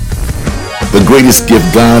greatest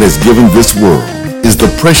gift God has given this world is the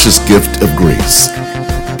precious gift of grace.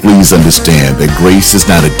 Please understand that grace is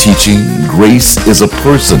not a teaching. Grace is a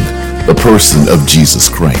person, the person of Jesus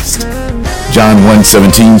Christ. John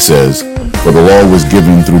 1:17 says, "For the law was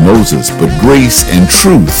given through Moses, but grace and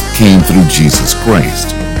truth came through Jesus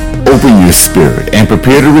Christ." Open your spirit and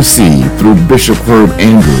prepare to receive through Bishop Herb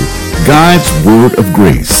Andrew God's word of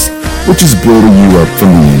grace, which is building you up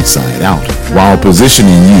from the inside out while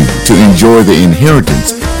positioning you to enjoy the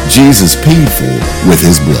inheritance Jesus paid for with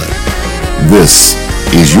his blood. This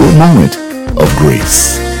is your moment of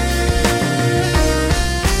grace.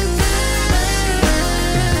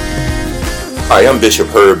 Hi, I'm Bishop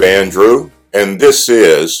Herb Andrew, and this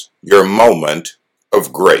is your moment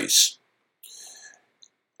of grace.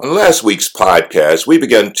 On last week's podcast, we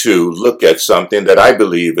began to look at something that I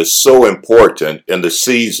believe is so important in the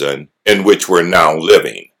season in which we're now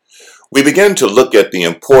living. We began to look at the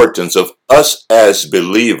importance of us as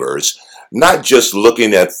believers, not just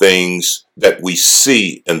looking at things that we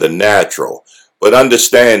see in the natural, but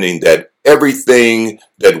understanding that everything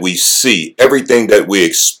that we see, everything that we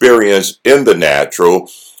experience in the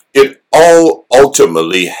natural, it all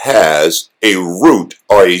ultimately has a root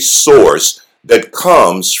or a source that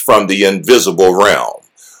comes from the invisible realm.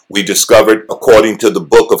 We discovered, according to the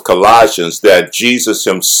book of Colossians, that Jesus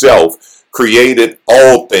himself created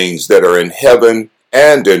all things that are in heaven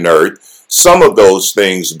and in earth, some of those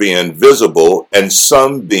things being visible and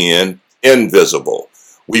some being invisible.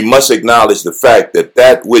 We must acknowledge the fact that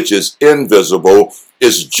that which is invisible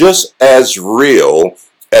is just as real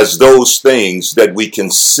as those things that we can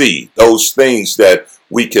see, those things that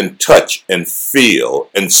we can touch and feel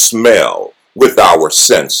and smell with our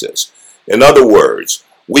senses. In other words,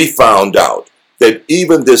 we found out that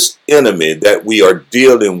even this enemy that we are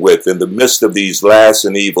dealing with in the midst of these last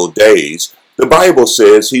and evil days, the Bible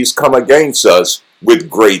says he's come against us with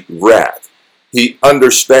great wrath. He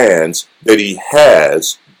understands that he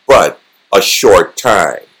has but a short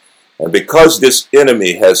time. And because this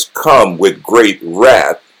enemy has come with great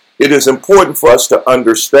wrath, it is important for us to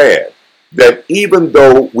understand that even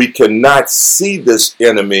though we cannot see this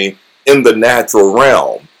enemy in the natural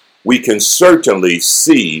realm, we can certainly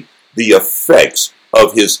see the effects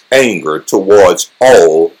of his anger towards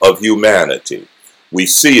all of humanity. We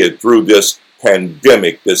see it through this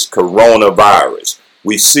pandemic, this coronavirus.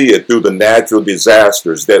 We see it through the natural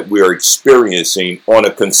disasters that we are experiencing on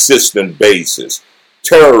a consistent basis.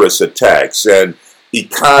 Terrorist attacks and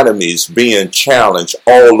economies being challenged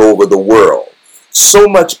all over the world. So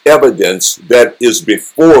much evidence that is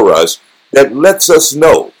before us that lets us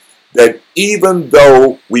know that even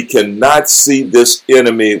though we cannot see this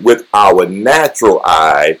enemy with our natural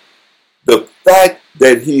eye, the fact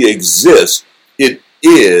that he exists, it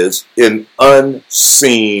is an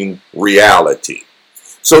unseen reality.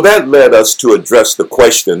 So that led us to address the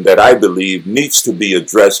question that I believe needs to be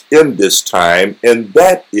addressed in this time, and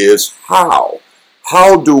that is how?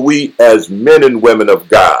 How do we as men and women of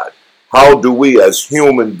God, how do we as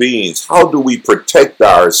human beings, how do we protect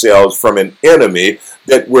ourselves from an enemy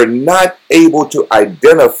that we're not able to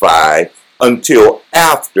identify until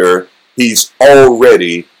after he's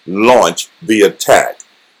already launched the attack?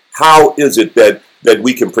 How is it that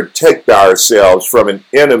we can protect ourselves from an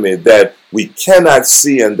enemy that we cannot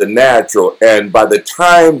see in the natural, and by the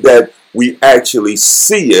time that we actually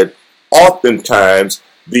see it, oftentimes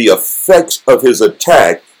the effects of his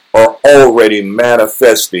attack are already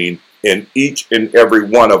manifesting in each and every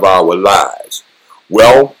one of our lives?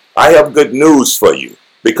 Well, I have good news for you,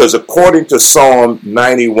 because according to Psalm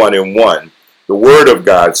 91:1, the Word of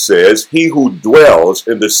God says, "He who dwells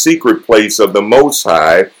in the secret place of the Most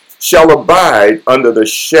High shall abide under the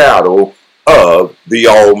shadow of the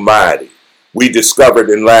Almighty." We discovered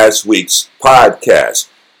in last week's podcast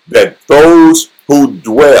that those who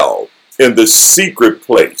dwell in the secret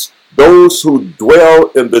place,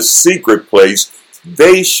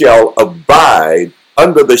 they shall abide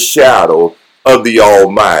under the shadow of the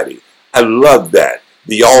Almighty. I love that.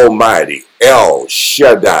 The Almighty, El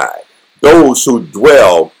Shaddai. Those who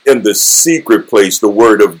dwell in the secret place, the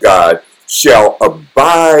Word of God, shall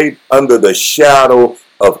abide under the shadow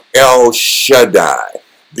of El Shaddai,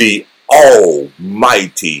 the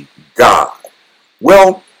Almighty God.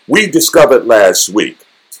 Well, we discovered last week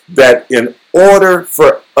that in order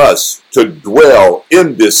for us to dwell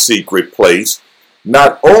in this secret place,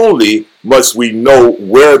 not only must we know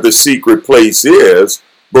where the secret place is,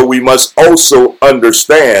 but we must also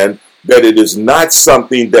understand that it is not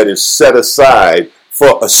something that is set aside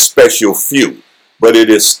for a special few, but it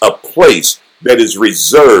is a place that is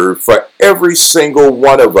reserved for every single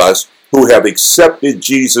one of us who have accepted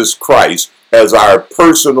Jesus Christ as our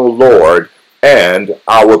personal Lord and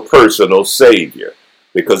our personal Savior.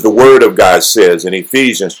 Because the Word of God says in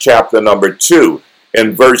Ephesians chapter number 2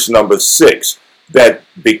 and verse number 6, that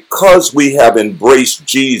because we have embraced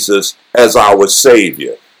Jesus as our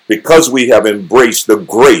Savior, because we have embraced the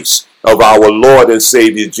grace of our Lord and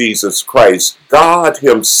Savior Jesus Christ, God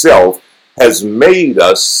Himself has made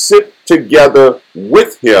us sit together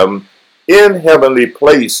with Him in heavenly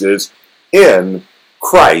places in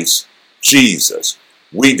Christ Jesus.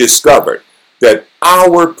 We discovered that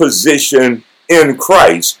our position in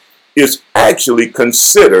Christ is actually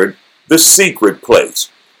considered the secret place.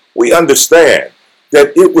 We understand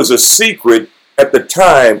that it was a secret at the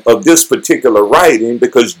time of this particular writing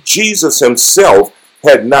because Jesus Himself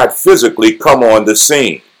had not physically come on the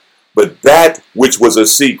scene. But that which was a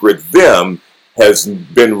secret then has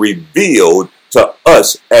been revealed to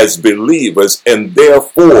us as believers, and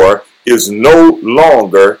therefore is no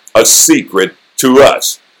longer a secret to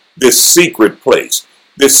us. This secret place.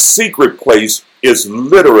 This secret place is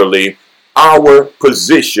literally our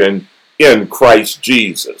position in Christ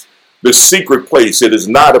Jesus. The secret place, it is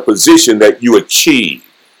not a position that you achieve.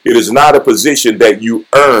 It is not a position that you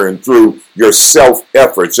earn through your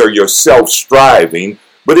self-efforts or your self-striving,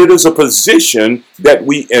 but it is a position that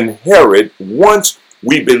we inherit once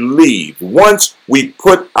we believe, once we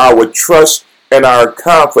put our trust and our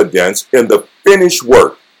confidence in the finished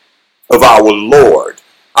work of our Lord,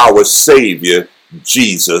 our Savior,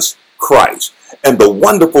 Jesus Christ. And the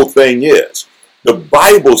wonderful thing is, the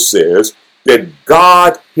Bible says that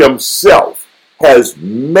God Himself has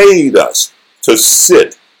made us to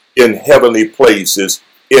sit in heavenly places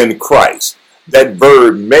in Christ. That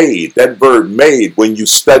verb made, when you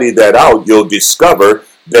study that out, you'll discover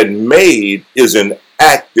that made is an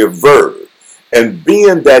active verb. And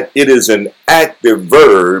being that it is an active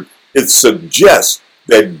verb, it suggests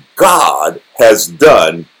that God has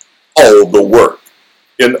done all the work.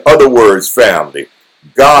 In other words, family,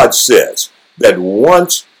 God says that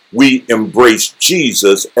once we embrace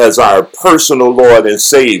Jesus as our personal Lord and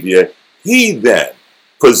Savior, He then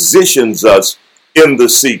positions us in the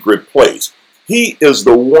secret place. He is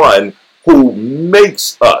the one who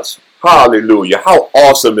makes us. Hallelujah. How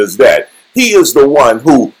awesome is that? He is the one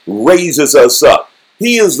who raises us up.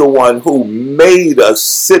 He is the one who made us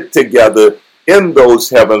sit together in those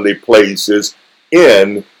heavenly places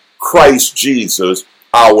in Christ Jesus,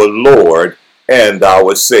 our Lord and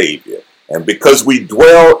our Savior. And because we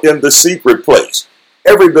dwell in the secret place,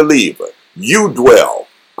 every believer, you dwell,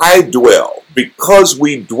 I dwell. Because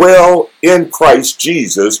we dwell in Christ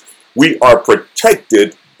Jesus, we are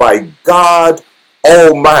protected by God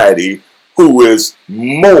Almighty, who is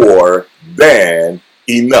more than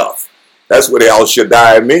enough. That's what El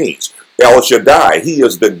Shaddai means. El Shaddai, He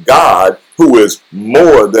is the God who is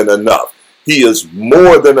more than enough. He is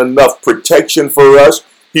more than enough protection for us.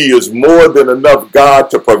 He is more than enough God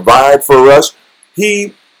to provide for us.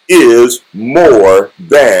 He is more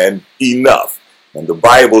than enough. And the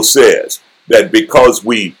Bible says that because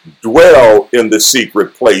we dwell in the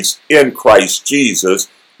secret place in Christ Jesus,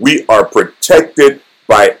 we are protected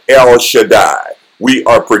by El Shaddai. We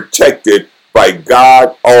are protected by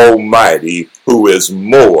God Almighty, who is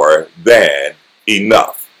more than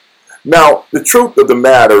enough. Now, the truth of the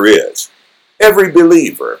matter is, every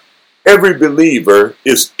believer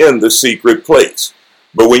is in the secret place.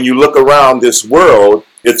 But when you look around this world,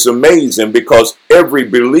 it's amazing because every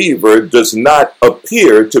believer does not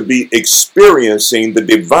appear to be experiencing the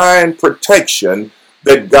divine protection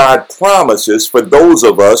that God promises for those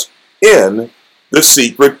of us in the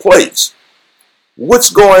secret place. What's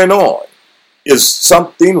going on? Is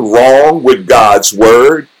something wrong with God's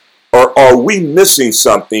word, or are we missing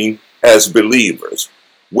something as believers?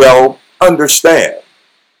 Well, understand,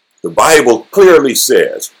 the Bible clearly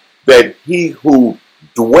says that he who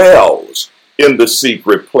dwells in the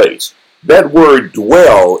secret place. That word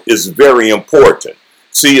dwell is very important.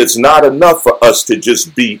 See, it's not enough for us to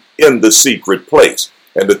just be in the secret place.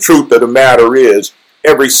 And the truth of the matter is,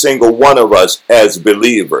 every single one of us as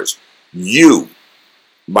believers, you,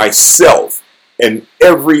 myself, and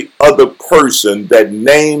every other person that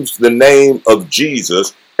names the name of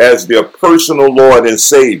Jesus as their personal Lord and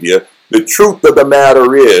Savior, the truth of the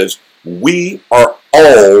matter is, we are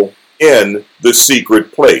all in the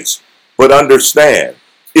secret place. But understand,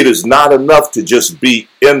 it is not enough to just be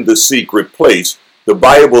in the secret place. The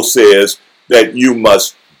Bible says that you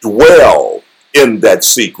must dwell in that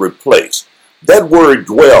secret place. That word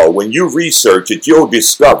dwell, when you research it, you'll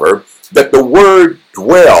discover that the word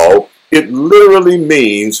dwell, it literally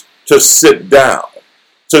means to sit down.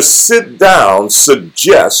 To sit down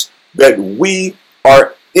suggests that we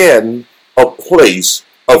are in a place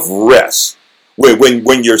of rest.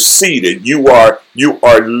 When you're seated, you are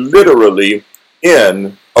literally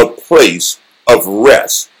in a place of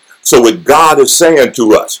rest. So what God is saying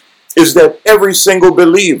to us is that every single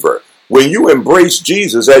believer, when you embrace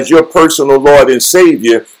Jesus as your personal Lord and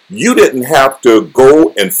Savior, you didn't have to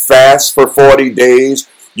go and fast for 40 days.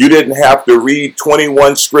 You didn't have to read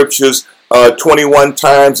 21 scriptures 21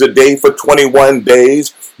 times a day for 21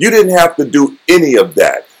 days. You didn't have to do any of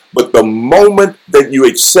that. But the moment that you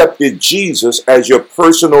accepted Jesus as your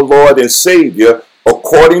personal Lord and Savior,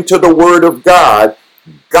 according to the Word of God,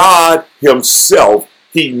 God Himself,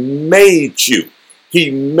 He made you. He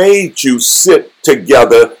made you sit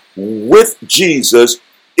together with Jesus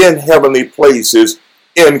in heavenly places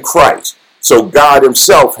in Christ. So God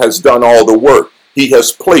Himself has done all the work. He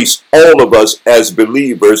has placed all of us as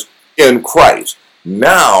believers in Christ.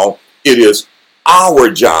 Now it is our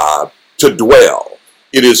job to dwell.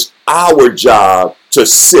 It is our job to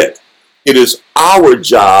sit. It is our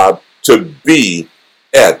job to be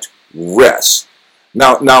at rest.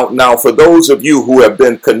 Now, for those of you who have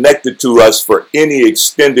been connected to us for any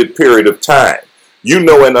extended period of time, you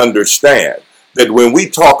know and understand that when we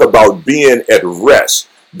talk about being at rest,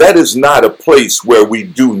 that is not a place where we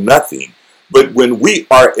do nothing. But when we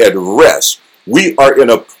are at rest, we are in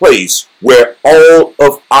a place where all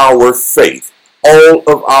of our faith, all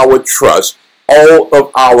of our trust, all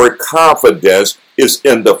of our confidence is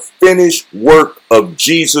in the finished work of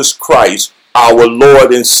Jesus Christ, our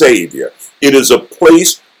Lord and Savior. It is a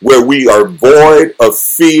place where we are void of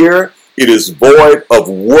fear, it is void of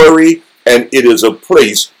worry, and it is a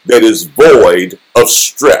place that is void of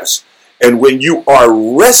stress. And when you are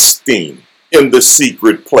resting in the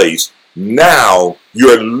secret place, now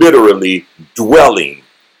you're literally dwelling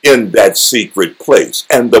in that secret place.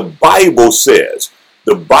 And the Bible says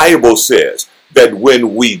that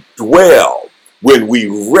when we dwell, when we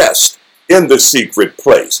rest in the secret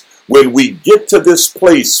place, when we get to this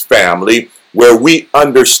place, family, where we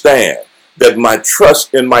understand that my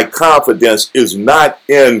trust and my confidence is not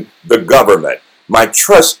in the government. My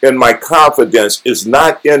trust and my confidence is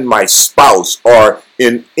not in my spouse or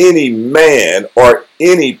in any man or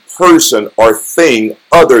any person or thing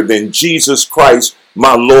other than Jesus Christ,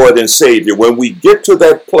 my Lord and Savior. When we get to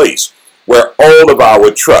that place where all of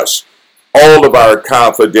our trust, all of our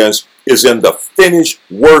confidence is in the finished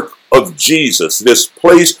work of Jesus, this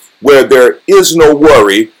place where there is no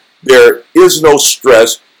worry, there is no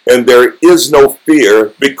stress, and there is no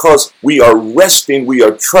fear, because we are resting, we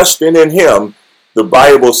are trusting in Him. The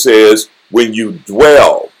Bible says when you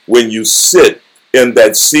dwell, when you sit in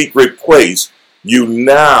that secret place, you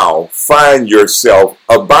now find yourself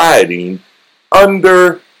abiding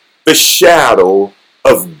under the shadow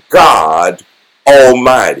of God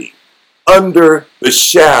Almighty, under the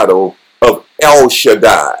shadow of El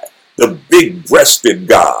Shaddai, the big-breasted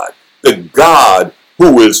God, the God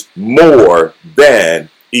who is more than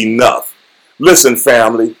enough. Listen,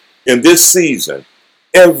 family, in this season,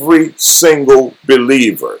 every single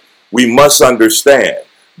believer, we must understand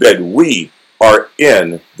that we are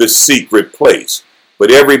in the secret place.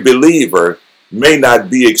 But every believer may not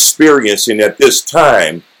be experiencing at this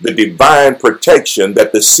time the divine protection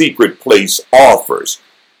that the secret place offers.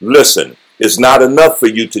 Listen, it's not enough for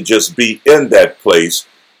you to just be in that place,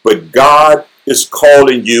 but God is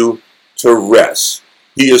calling you to rest.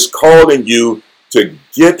 He is calling you to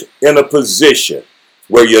get in a position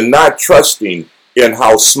where you're not trusting in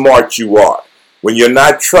how smart you are, when you're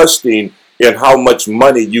not trusting in how much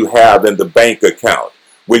money you have in the bank account,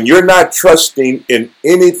 when you're not trusting in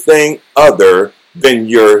anything other than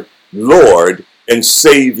your Lord and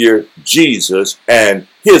Savior Jesus and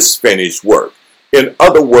His finished work. In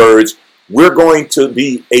other words, we're going to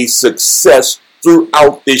be a success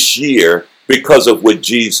throughout this year because of what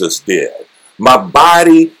Jesus did. My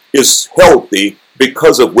body is healthy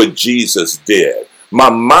because of what Jesus did. My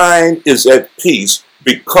mind is at peace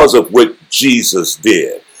because of what Jesus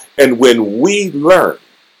did. And when we learn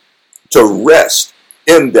to rest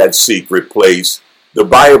in that secret place, the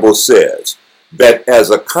Bible says that as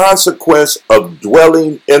a consequence of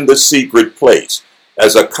dwelling in the secret place,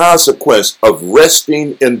 as a consequence of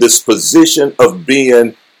resting in this position of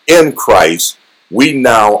being in Christ, we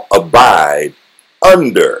now abide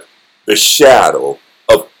under the shadow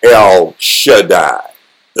of El Shaddai,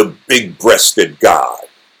 the big-breasted God,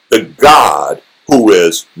 the God who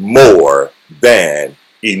is more than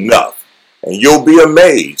enough. And you'll be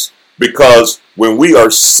amazed, because when we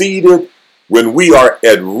are seated, when we are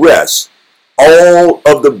at rest, all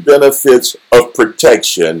of the benefits of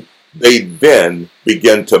protection, they then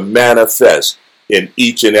begin to manifest in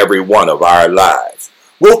each and every one of our lives.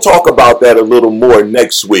 We'll talk about that a little more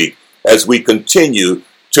next week as we continue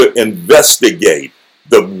to investigate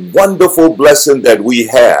the wonderful blessing that we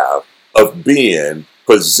have of being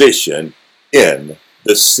positioned in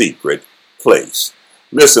the secret place.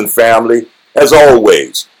 Listen, family, as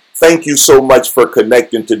always, thank you so much for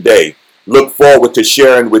connecting today. Look forward to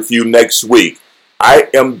sharing with you next week. I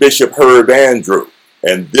am Bishop Herb Andrew,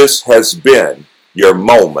 and this has been your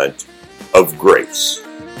moment of grace.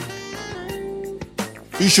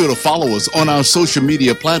 Be sure to follow us on our social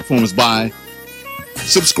media platforms by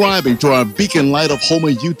subscribing to our Beacon Light of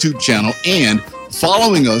Homer YouTube channel and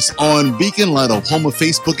following us on Beacon Light of Homer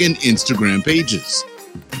Facebook and Instagram pages.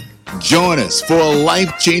 Join us for a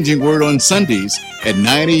life-changing word on Sundays at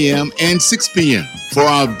 9 a.m. and 6 p.m. for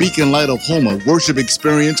our Beacon Light of Homer worship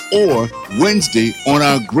experience, or Wednesday on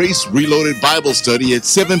our Grace Reloaded Bible study at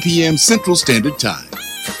 7 p.m. Central Standard Time.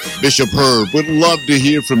 Bishop Herb would love to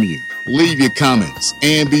hear from you. Leave your comments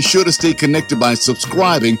and be sure to stay connected by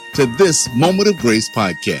subscribing to this Moment of Grace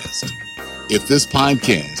podcast. If this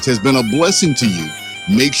podcast has been a blessing to you,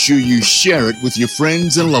 make sure you share it with your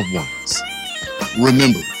friends and loved ones.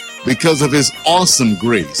 Remember, because of His awesome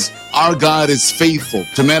grace, our God is faithful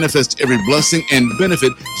to manifest every blessing and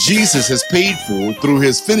benefit Jesus has paid for through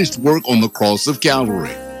His finished work on the cross of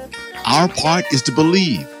Calvary. Our part is to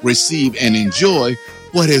believe, receive, and enjoy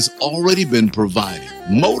what has already been provided,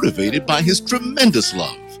 motivated by His tremendous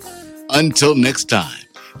love. Until next time,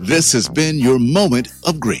 this has been your Moment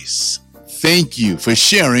of Grace. Thank you for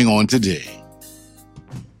sharing on today.